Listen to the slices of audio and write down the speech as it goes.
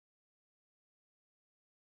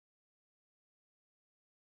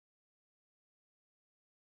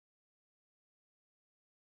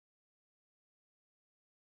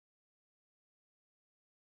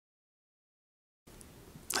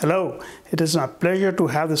Hello, it is my pleasure to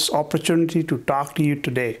have this opportunity to talk to you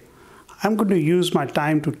today. I'm going to use my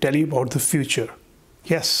time to tell you about the future.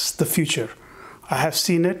 Yes, the future. I have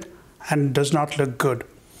seen it and it does not look good.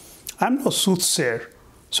 I'm no soothsayer,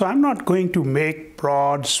 so I'm not going to make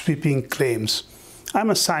broad, sweeping claims. I'm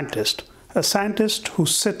a scientist who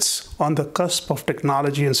sits on the cusp of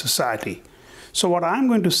technology and society. So what I'm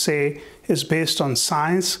going to say is based on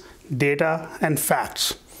science, data, and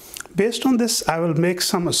facts. Based on this, I will make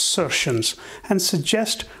some assertions and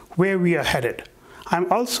suggest where we are headed. I'm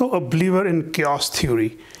also a believer in chaos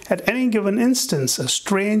theory. At any given instance, a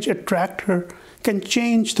strange attractor can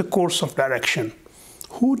change the course of direction.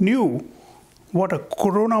 Who knew what a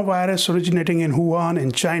coronavirus originating in Wuhan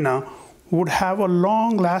in China would have a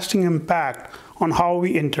long-lasting impact on how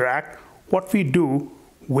we interact, what we do,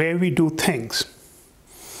 where we do things?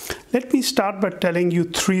 Let me start by telling you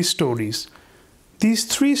 3 stories. These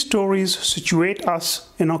 3 stories situate us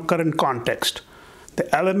in our current context.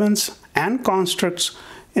 The elements and constructs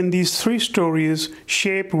in these 3 stories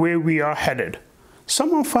shape where we are headed.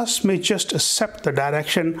 Some of us may just accept the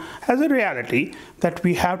direction as a reality that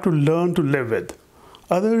we have to learn to live with.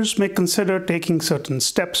 Others may consider taking certain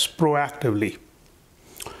steps proactively.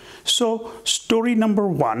 So, story number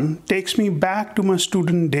 1 takes me back to my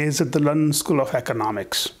student days at the London School of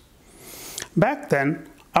Economics. Back then,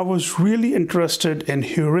 I was really interested in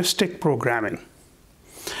heuristic programming.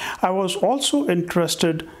 I was also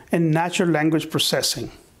interested in natural language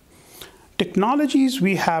processing. Technologies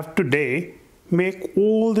we have today make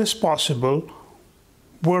all this possible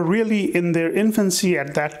were really in their infancy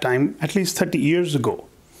at that time, at least 30 years ago.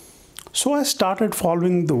 So I started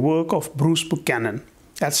following the work of Bruce Buchanan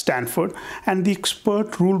at Stanford and the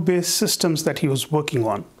expert rule-based systems that he was working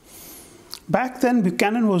on. Back then,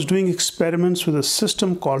 Buchanan was doing experiments with a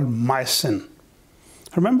system called Mycin.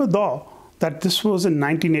 Remember though that this was in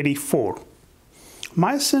 1984.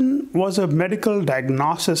 Mycin was a medical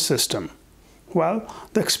diagnosis system. Well,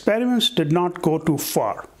 the experiments did not go too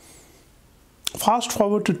far. Fast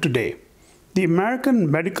forward to today. The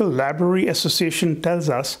American Medical Library Association tells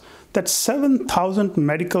us that 7,000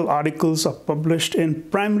 medical articles are published in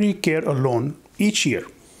primary care alone each year.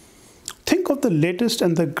 Think of the latest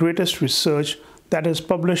and the greatest research that is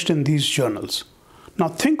published in these journals. Now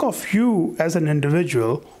think of you as an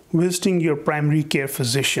individual visiting your primary care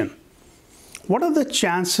physician. What are the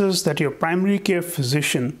chances that your primary care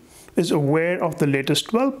physician is aware of the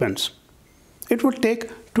latest developments? It would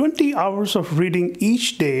take 20 hours of reading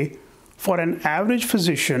each day for an average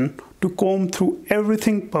physician to comb through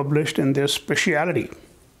everything published in their specialty.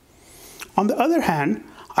 On the other hand,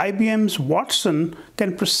 IBM's Watson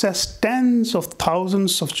can process tens of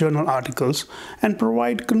thousands of journal articles and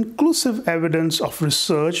provide conclusive evidence of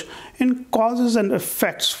research in causes and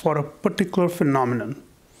effects for a particular phenomenon.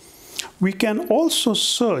 We can also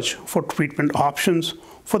search for treatment options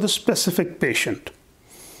for the specific patient.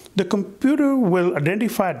 The computer will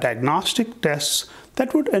identify diagnostic tests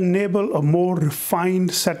that would enable a more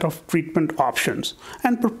refined set of treatment options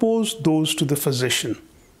and propose those to the physician.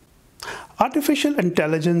 Artificial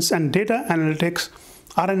intelligence and data analytics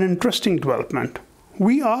are an interesting development.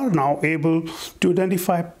 We are now able to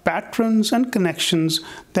identify patterns and connections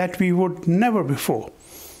that we would never before.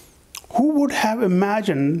 Who would have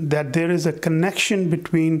imagined that there is a connection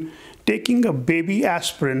between taking a baby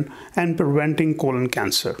aspirin and preventing colon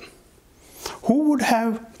cancer? Who would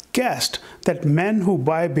have guessed that men who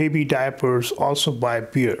buy baby diapers also buy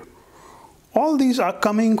beer? All these are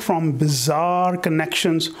coming from bizarre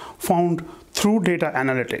connections found through data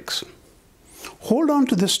analytics. Hold on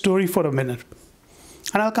to this story for a minute,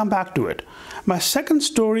 and I'll come back to it. My second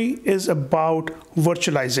story is about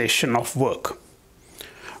virtualization of work.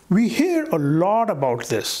 We hear a lot about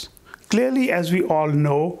this. Clearly, as we all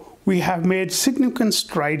know, we have made significant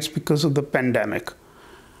strides because of the pandemic.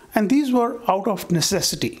 And these were out of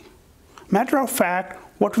necessity. Matter of fact,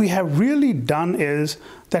 what we have really done is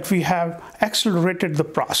that we have accelerated the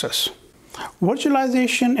process.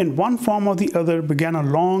 Virtualization in one form or the other began a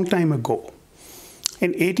long time ago.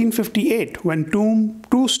 In 1858, when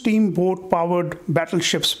two steamboat-powered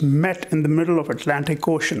battleships met in the middle of Atlantic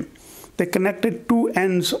Ocean, they connected 2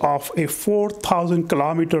 ends of a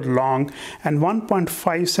 4,000-kilometer long and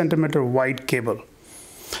 1.5 centimeter wide cable.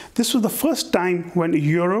 This was the first time when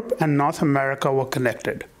Europe and North America were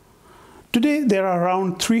connected. Today, there are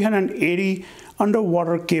around 380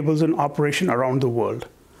 underwater cables in operation around the world.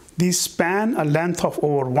 These span a length of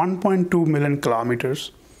over 1.2 million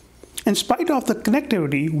kilometers. In spite of the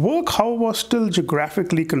connectivity, work, however, was still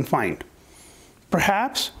geographically confined.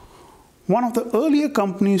 Perhaps One of the earlier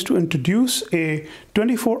companies to introduce a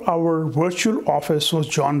 24-hour virtual office was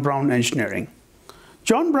John Brown Engineering.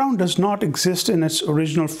 John Brown does not exist in its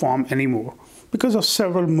original form anymore because of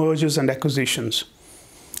several mergers and acquisitions.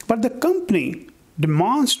 But the company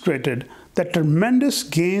demonstrated that tremendous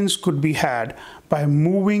gains could be had by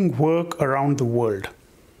moving work around the world.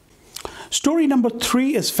 Story number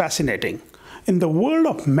 3 is fascinating. In the world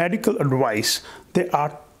of medical advice, there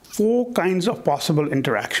are 4 kinds of possible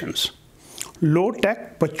interactions.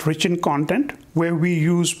 Low-tech but rich in content, where we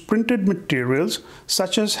use printed materials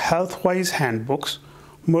such as HealthWise handbooks,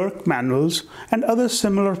 Merck manuals, and other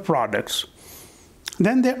similar products.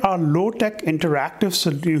 Then there are low-tech interactive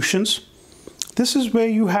solutions. This is where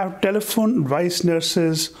you have telephone advice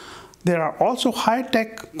nurses. There are also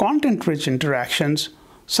high-tech content-rich interactions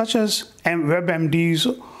such as WebMDs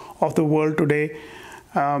of the world today.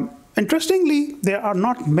 Interestingly, there are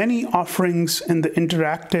not many offerings in the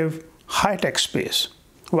interactive high-tech space.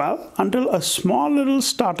 Well, until a small little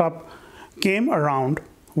startup came around,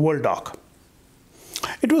 WorldDoc.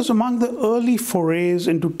 It was among the early forays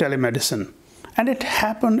into telemedicine, and it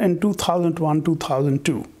happened in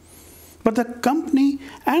 2001-2002. But the company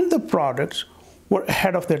and the products were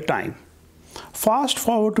ahead of their time. Fast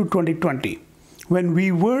forward to 2020, when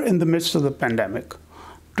we were in the midst of the pandemic.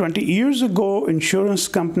 20 years ago, insurance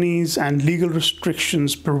companies and legal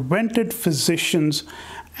restrictions prevented physicians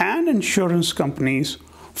and insurance companies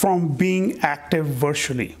from being active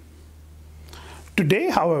virtually. Today,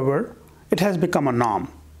 however, it has become a norm.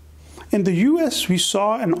 In the US, we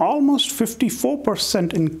saw an almost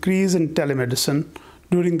 54% increase in telemedicine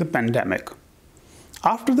during the pandemic.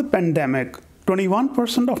 After the pandemic,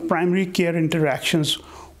 21% of primary care interactions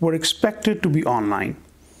were expected to be online.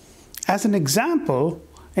 As an example,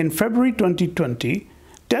 in February 2020,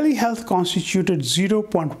 telehealth constituted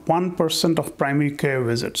 0.1% of primary care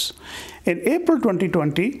visits. In April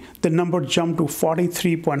 2020, the number jumped to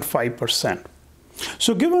 43.5%.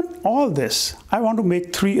 So given all this, I want to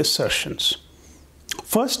make 3 assertions.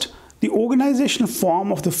 First, the organizational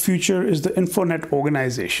form of the future is the Infonet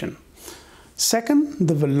organization. Second,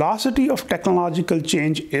 the velocity of technological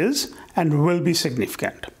change is and will be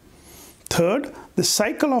significant. Third, the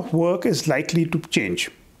cycle of work is likely to change.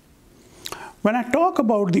 When I talk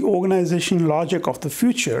about the organizational logic of the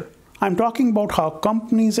future, I'm talking about how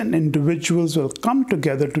companies and individuals will come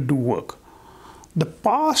together to do work. The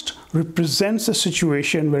past represents a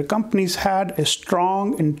situation where companies had a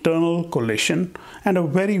strong internal coalition and a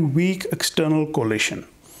very weak external coalition.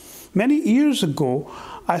 Many years ago,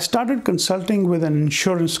 I started consulting with an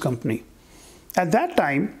insurance company. At that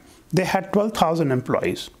time, they had 12,000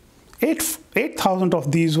 employees. 8,000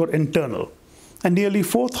 of these were internal, and nearly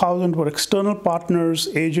 4,000 were external partners,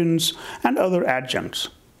 agents, and other adjuncts.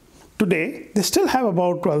 Today, they still have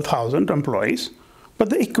about 12,000 employees, but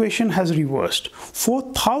the equation has reversed.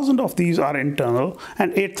 4,000 of these are internal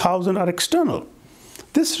and 8,000 are external.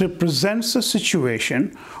 This represents a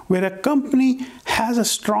situation where a company has a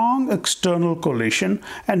strong external coalition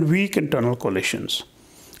and weak internal coalitions.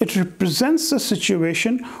 It represents a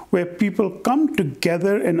situation where people come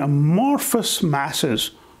together in amorphous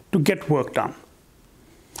masses to get work done.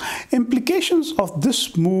 Implications of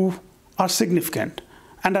this move are significant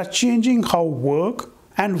and are changing how work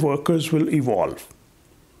and workers will evolve.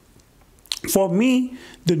 For me,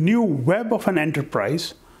 the new web of an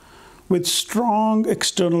enterprise with strong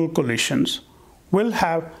external coalitions will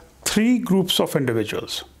have 3 groups of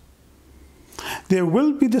individuals. There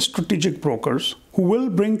will be the strategic brokers who will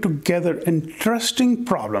bring together interesting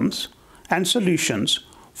problems and solutions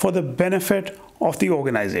for the benefit of the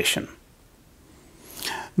organization.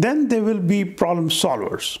 Then there will be problem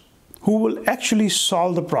solvers who will actually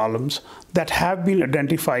solve the problems that have been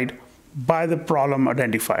identified by the problem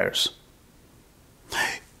identifiers.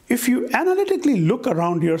 If you analytically look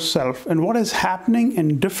around yourself and what is happening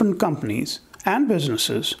in different companies and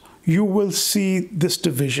businesses, you will see this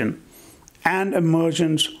division and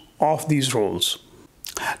emergence of these roles.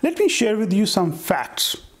 Let me share with you some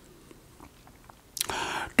facts.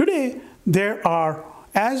 Today, there are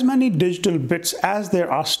as many digital bits as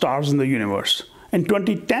there are stars in the universe. In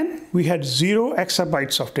 2010, we had 0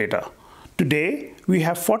 exabytes of data. Today, we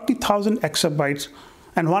have 40,000 exabytes,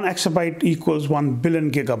 and 1 exabyte equals 1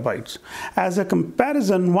 billion gigabytes. As a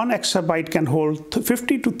comparison, 1 exabyte can hold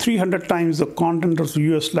 50 to 300 times the content of the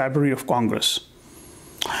US Library of Congress.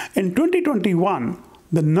 In 2021,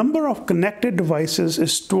 the number of connected devices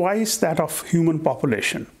is twice that of human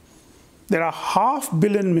population. There are 500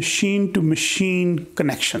 million machine-to-machine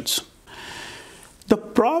connections. The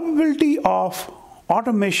probability of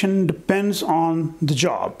automation depends on the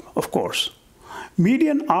job, of course.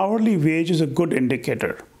 Median hourly wage is a good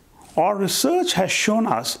indicator. Our research has shown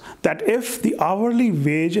us that if the hourly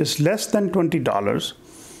wage is less than $20,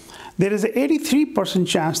 there is an 83%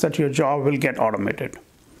 chance that your job will get automated.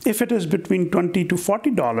 If it is between $20 to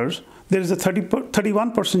 $40, there is a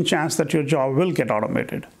 31% chance that your job will get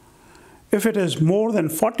automated. If it is more than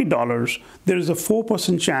 $40, there is a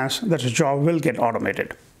 4% chance that your job will get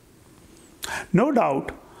automated. No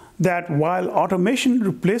doubt that while automation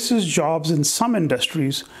replaces jobs in some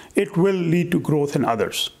industries, it will lead to growth in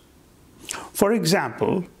others. For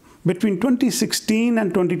example, between 2016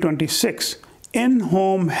 and 2026,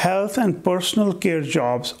 in-home health and personal care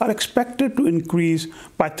jobs are expected to increase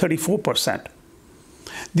by 34%.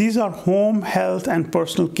 These are home health and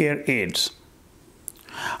personal care aides.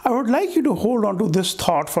 I would like you to hold on to this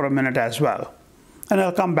thought for a minute as well, and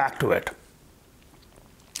I'll come back to it.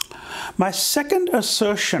 My second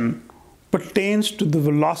assertion pertains to the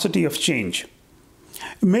velocity of change.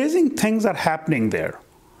 Amazing things are happening there.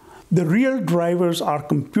 The real drivers are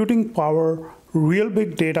computing power, real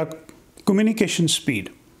big data, communication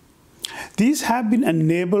speed. These have been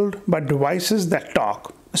enabled by devices that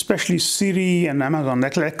talk, especially Siri and Amazon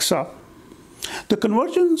Alexa. The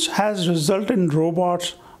convergence has resulted in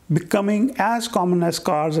robots becoming as common as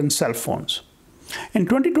cars and cell phones. In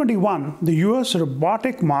 2021, the US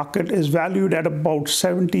robotic market is valued at about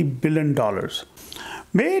 $70 billion.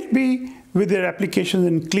 May it be with their applications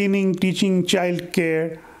in cleaning, teaching,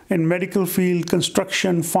 childcare, in medical field,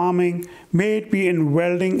 construction, farming, may it be in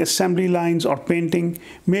welding, assembly lines, or painting,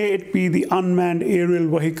 may it be the unmanned aerial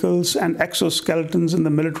vehicles and exoskeletons in the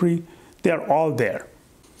military, they are all there.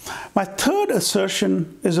 My third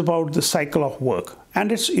assertion is about the cycle of work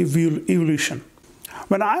and its evolution.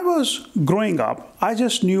 When I was growing up, I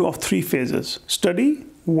just knew of three phases: study,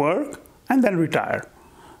 work, and then retire.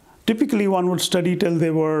 Typically, one would study till they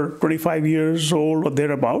were 25 years old or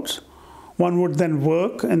thereabouts. One would then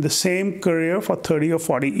work in the same career for 30 or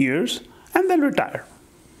 40 years and then retire.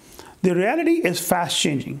 The reality is fast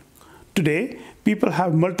changing. Today, people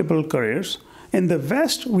have multiple careers. In the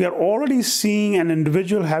West, we are already seeing an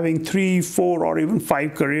individual having 3, 4, or even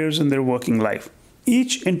 5 careers in their working life,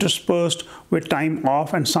 each interspersed with time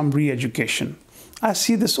off and some re-education. I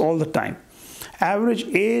see this all the time. Average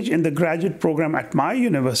age in the graduate program at my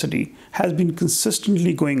university has been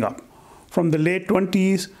consistently going up, from the late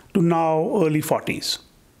 20s to now early 40s.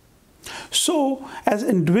 So, as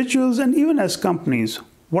individuals and even as companies,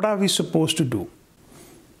 what are we supposed to do?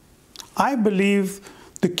 I believe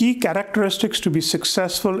the key characteristics to be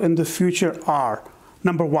successful in the future are: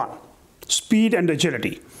 number one, speed and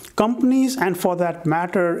agility. Companies, and for that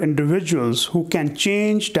matter, individuals who can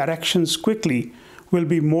change directions quickly will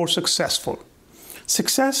be more successful.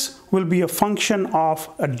 Success will be a function of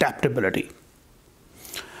adaptability.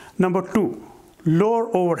 Number two,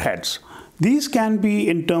 lower overheads. These can be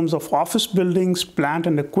in terms of office buildings, plant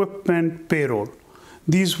and equipment, payroll.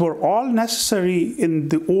 These were all necessary in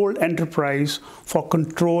the old enterprise for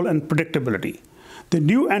control and predictability. The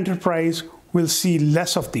new enterprise will see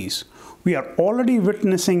less of these. We are already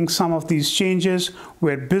witnessing some of these changes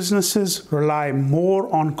where businesses rely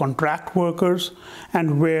more on contract workers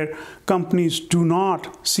and where companies do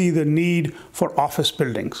not see the need for office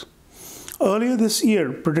buildings. Earlier this year,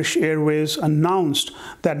 British Airways announced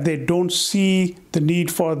that they don't see the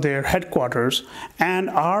need for their headquarters and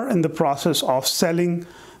are in the process of selling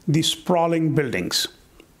the sprawling buildings.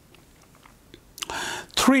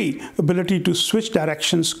 3, ability to switch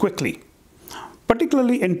directions quickly,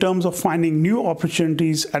 particularly in terms of finding new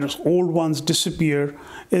opportunities as old ones disappear,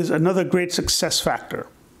 is another great success factor.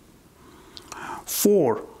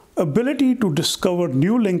 4, ability to discover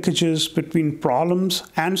new linkages between problems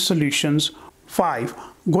and solutions. 5,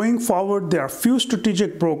 going forward, there are few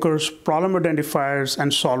strategic brokers, problem identifiers,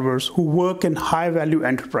 and solvers who work in high-value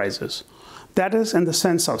enterprises. That is, in the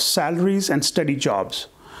sense of salaries and steady jobs.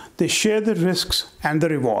 They share the risks and the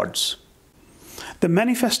rewards. The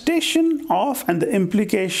manifestation of and the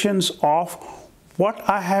implications of what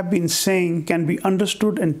I have been saying can be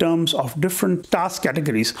understood in terms of different task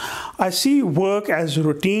categories. I see work as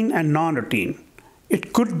routine and non-routine.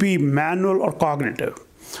 It could be manual or cognitive.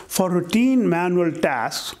 For routine manual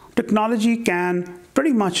tasks, technology can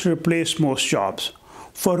pretty much replace most jobs.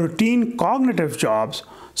 For routine cognitive jobs,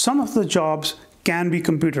 some of the jobs can be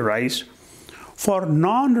computerized. For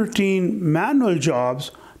non-routine manual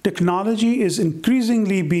jobs, technology is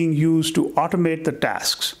increasingly being used to automate the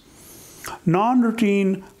tasks.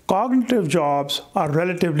 Non-routine cognitive jobs are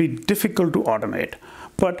relatively difficult to automate,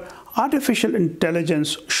 but artificial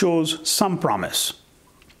intelligence shows some promise.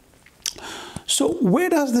 So where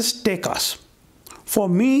does this take us? For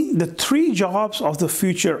me, the three jobs of the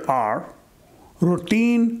future are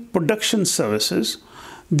routine production services.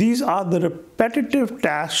 These are the repetitive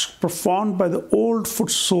tasks performed by the old foot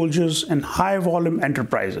soldiers in high-volume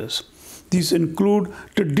enterprises. These include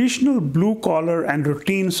traditional blue-collar and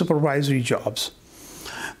routine supervisory jobs.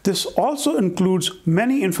 This also includes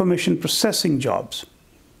many information processing jobs.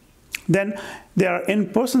 Then there are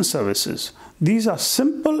in-person services. These are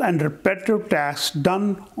simple and repetitive tasks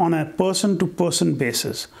done on a person-to-person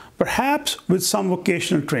basis, perhaps with some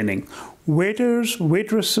vocational training. Waiters,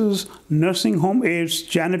 waitresses, nursing home aides,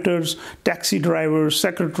 janitors, taxi drivers,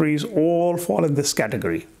 secretaries all fall in this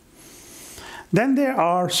category. Then there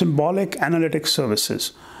are symbolic analytics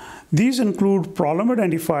services. These include problem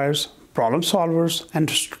identifiers, problem solvers, and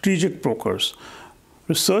strategic brokers.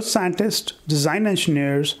 Research scientists, design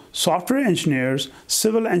engineers, software engineers,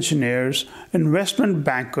 civil engineers, investment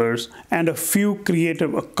bankers, and a few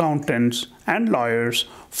creative accountants and lawyers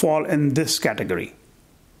fall in this category.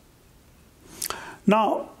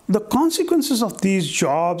 Now, the consequences of these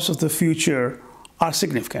jobs of the future are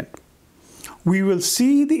significant. We will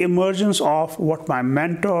see the emergence of what my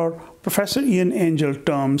mentor, Professor Ian Angel,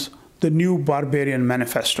 terms the new barbarian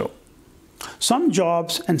manifesto. Some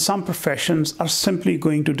jobs and some professions are simply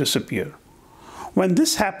going to disappear. When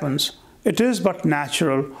this happens, it is but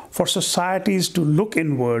natural for societies to look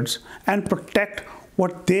inwards and protect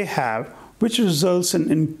what they have, which results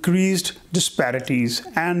in increased disparities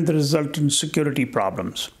and the resultant security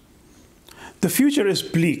problems. The future is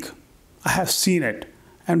bleak. I have seen it,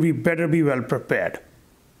 and we better be well prepared.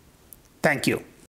 Thank you.